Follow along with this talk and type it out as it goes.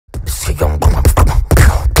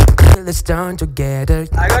Let's turn together.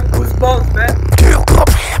 I got goosebumps, man.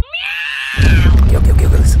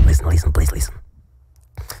 Listen, please listen.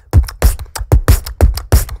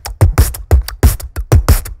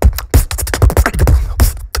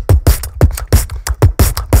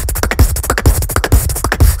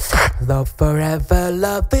 Love forever,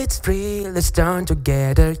 love it's free. Let's turn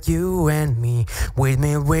together, you and me. With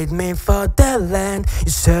me for the land.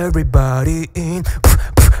 Is everybody in?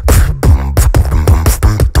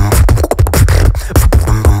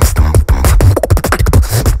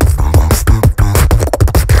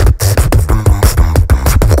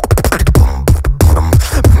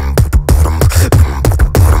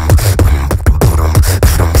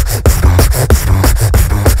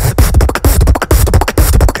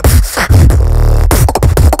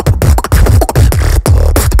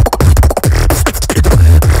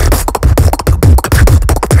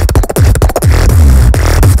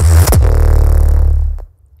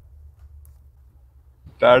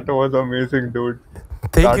 That was amazing, dude.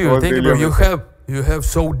 Thank you, really bro. amazing. You have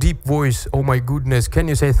so deep voice. Oh my goodness. Can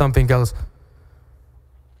you say something else?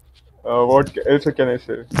 What else can I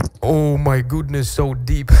say? Oh my goodness, so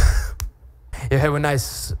deep. You have a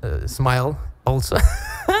nice smile also.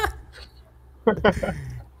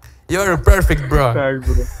 You're perfect, bro. Thanks,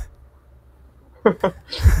 bro.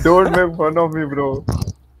 Don't make fun of me, bro.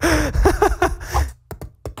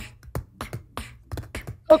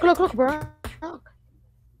 Look, bro. Look.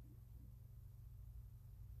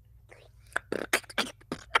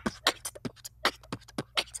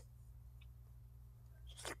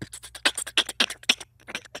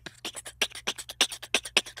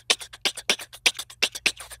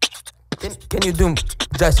 Can you do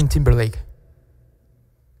Justin Timberlake?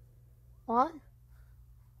 What?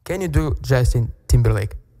 Can you do Justin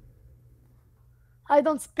Timberlake? I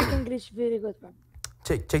don't speak English very good, bro.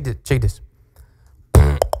 Check this.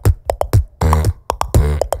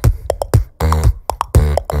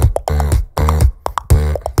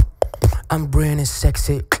 I'm bringing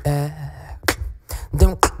sexy.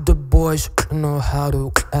 The boys know how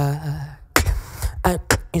to act.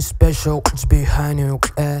 I'm special, it's behind you.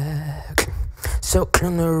 So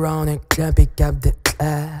turn around and pick up the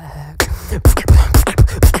act.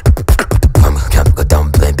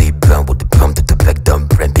 Dumb baby brown with the pump to the back, dumb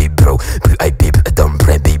baby bro. I beep a dumb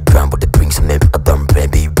baby brown with the bring some name a dumb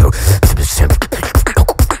baby bro.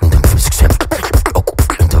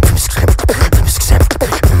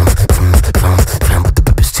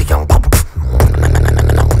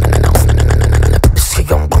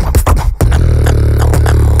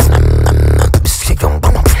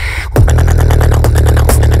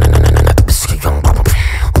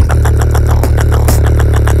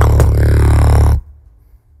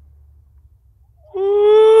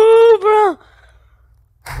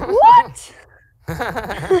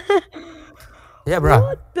 Yeah, bro.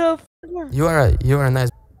 What the f? You are a nice.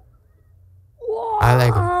 I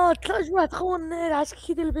like it. طلع جوا تخون عاش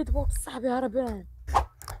كي يدير البيت بوكس صاحبي هربان.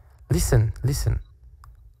 Listen.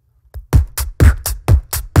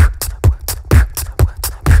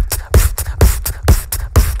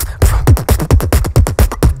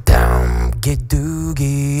 Down, get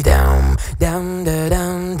doogie down, down da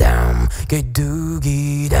down down, get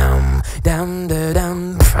doogie down, down da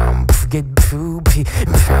down, get poopy,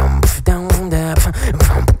 down da.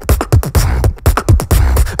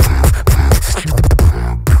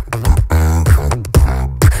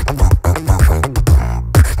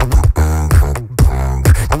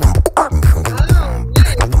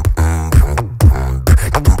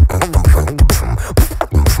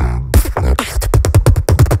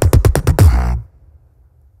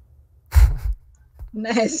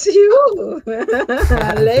 Nice you.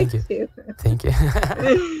 I like you. Thank you.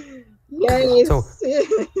 Yes. So,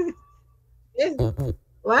 Yes.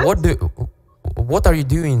 what are you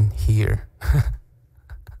doing here?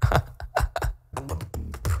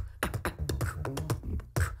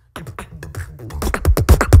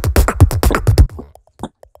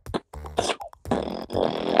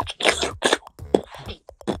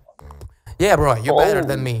 Yeah, bro, you better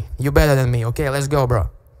than me. You better than me. Okay, let's go, bro.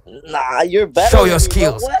 Nah, you're better. Show than your me, bro.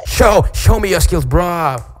 skills. What? Show me your skills,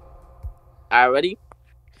 bro. Alright, ready?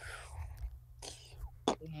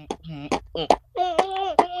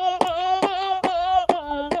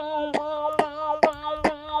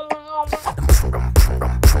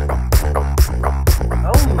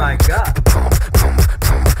 Oh my god.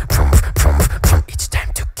 It's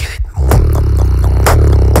time to kill it.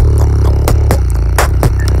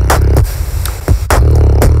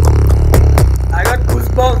 I got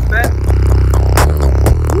goosebumps, man.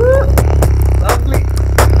 Woo. Lovely.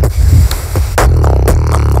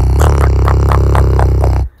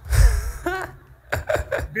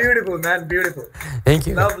 beautiful, man. Beautiful. Thank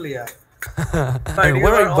you. Lovely, yeah. Hey, you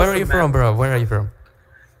where are are you awesome, from, man. bro? Where are you from?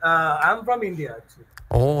 I'm from India, actually.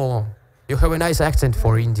 Oh, you have a nice accent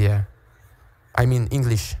for India. I mean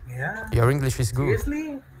English. Yeah. Your English is good.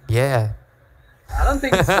 Seriously? Yeah. I don't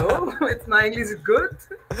think so. It's my English is good.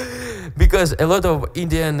 Because a lot of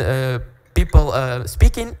Indian people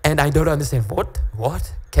speaking and I don't understand what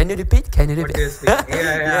can you repeat What do you speak?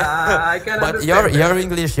 Yeah, I can but understand.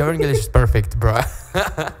 your English is perfect, bro.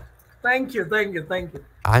 Thank you.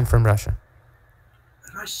 I'm from Russia.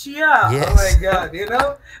 Russia. Yes. Oh my God. You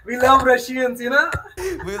know, we love Russians. You know.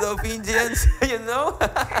 We love Indians. You know.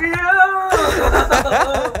 Yeah.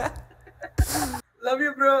 Love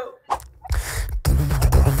you, bro.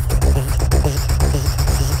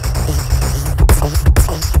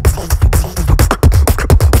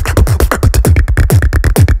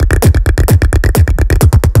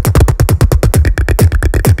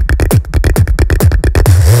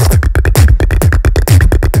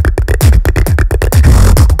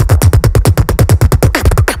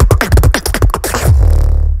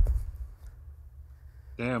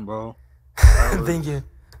 Damn, bro. Thank you.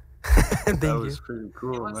 Thank That you. was pretty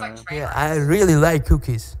cool, man. Yeah, I really like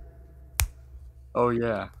cookies. Oh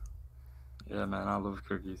yeah. Yeah, man, I love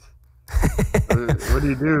cookies. What do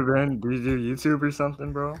you do, man? Do you do YouTube or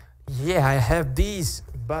something, bro? Yeah, I have this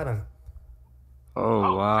button.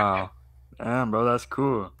 Oh wow. Damn, bro, that's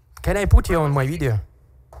cool. Can I put you on my video?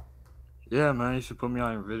 Yeah, man, you should put me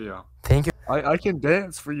on your video. Thank you. I can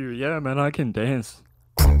dance for you. Yeah, man, I can dance.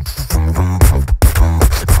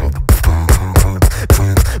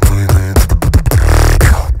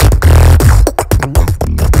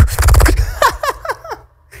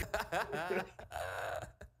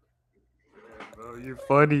 Bro, you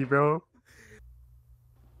funny, bro.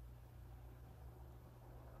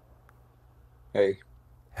 Hey.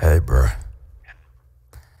 Hey, bro.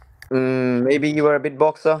 Maybe you are a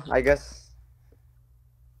beatboxer, I guess.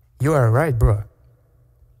 You are right, bro.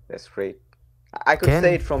 That's great. I could Can-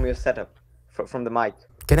 say it from your setup, from the mic.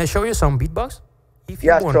 Can I show you some beatbox? If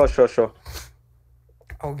you Yeah, want. sure.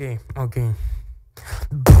 Okay.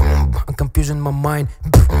 Boom, I'm confusing my mind.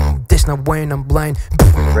 Boom, there's no way I'm blind.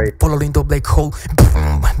 Boom, Great. following the black hole.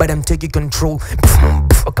 Boom, but I'm taking control. Boom,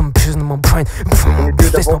 I'm confusing my mind. Boom, you do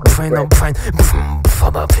the there's no vocals, brain, I'm Greg? fine. Boom,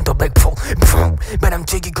 I'm up in the black hole. Boom, but I'm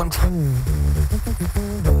taking control.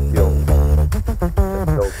 Yo.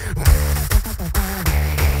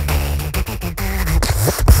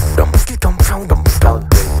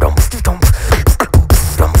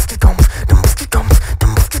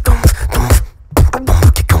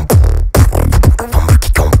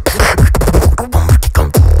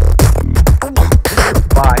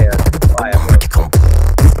 Fire,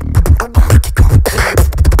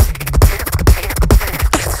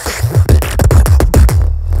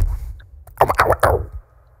 bro.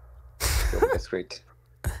 Yo, that's great.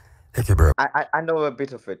 Thank you, bro. I know a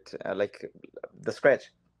bit of it, like the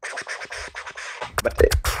scratch. But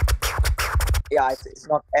yeah, it's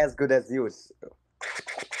not as good as yours.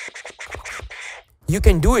 You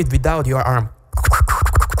can do it without your arm.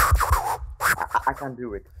 I can't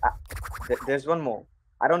do it. There's one more.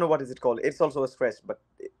 I don't know what is it called. It's also a scratch, but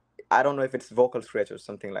I don't know if it's vocal scratch or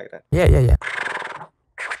something like that. Yeah.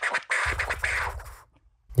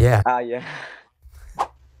 Yeah. Ah, yeah.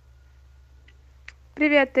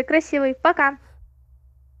 Привет, ты красивый. Пока.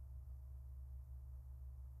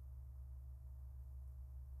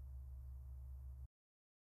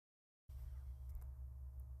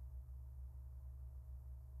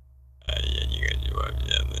 Я не хочу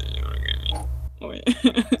общаться с Ой.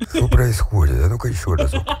 Что происходит? А ну-ка еще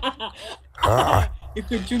разок. Я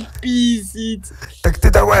хочу писить. Так ты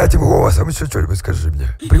давай этим голосом еще что-нибудь скажи мне.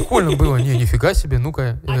 Прикольно было. Не, нифига себе.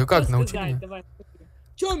 Ну-ка, как научи меня?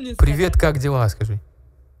 Чё мне Привет, как дела, скажи.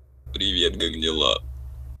 Привет, как дела?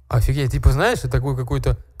 Офигеть, типа, знаешь, такой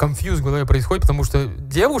какой-то конфьюз в голове происходит, потому что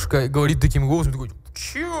девушка говорит таким голосом, такой,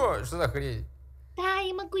 чё? Что за хрень? Да,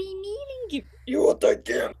 я могу и миленький. И вот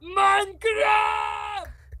таким. Майнкрафт!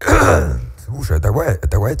 Слушай, давай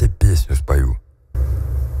я тебе песню спою.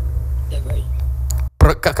 Давай.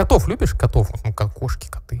 Про котов любишь? Котов, ну, как кошки,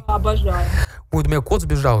 коты. Обожаю. Вот у меня кот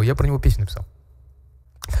сбежал, я про него песню написал.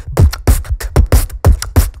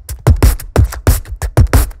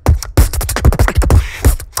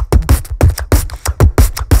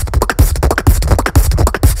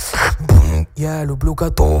 Я люблю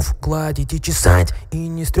котов гладить и чесать, и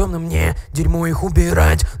не стрёмно мне дерьмо их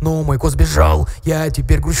убирать. Но мой кот сбежал, я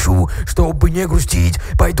теперь грущу, чтобы не грустить,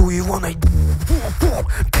 пойду его найду.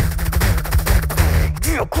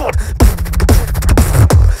 Где кот?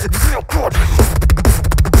 Где кот?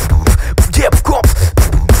 Где кот?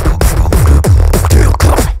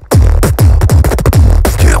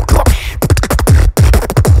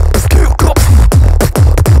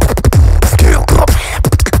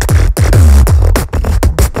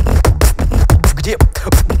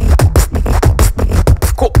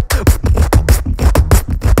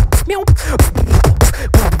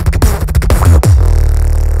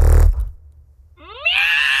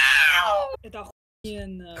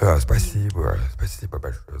 Охуенно. Спасибо, спасибо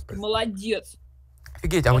большое. Ты Спасибо. молодец.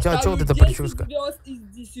 Офигеть, а у тебя что вот эта 10 прическа? звезд из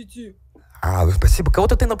 10. Ну спасибо.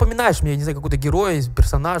 Кого-то ты напоминаешь мне, не знаю, какого-то героя, из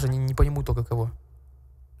персонажа, не пойму только кого.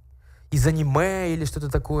 Из аниме или что-то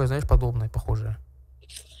такое, знаешь, подобное, похожее.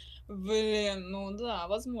 Блин, ну да,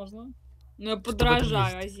 возможно. Но я в этом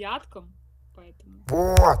подражаю есть. азиаткам, поэтому...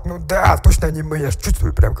 Вот, ну да, точно аниме. Я ж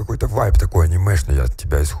чувствую прям какой-то вайб такой анимешный от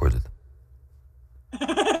тебя исходит.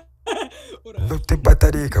 Ура. Ну ты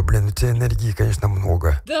батарейка, блин, у тебя энергии, конечно,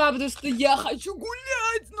 много. Да, потому что я хочу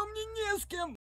гулять, но мне не с кем.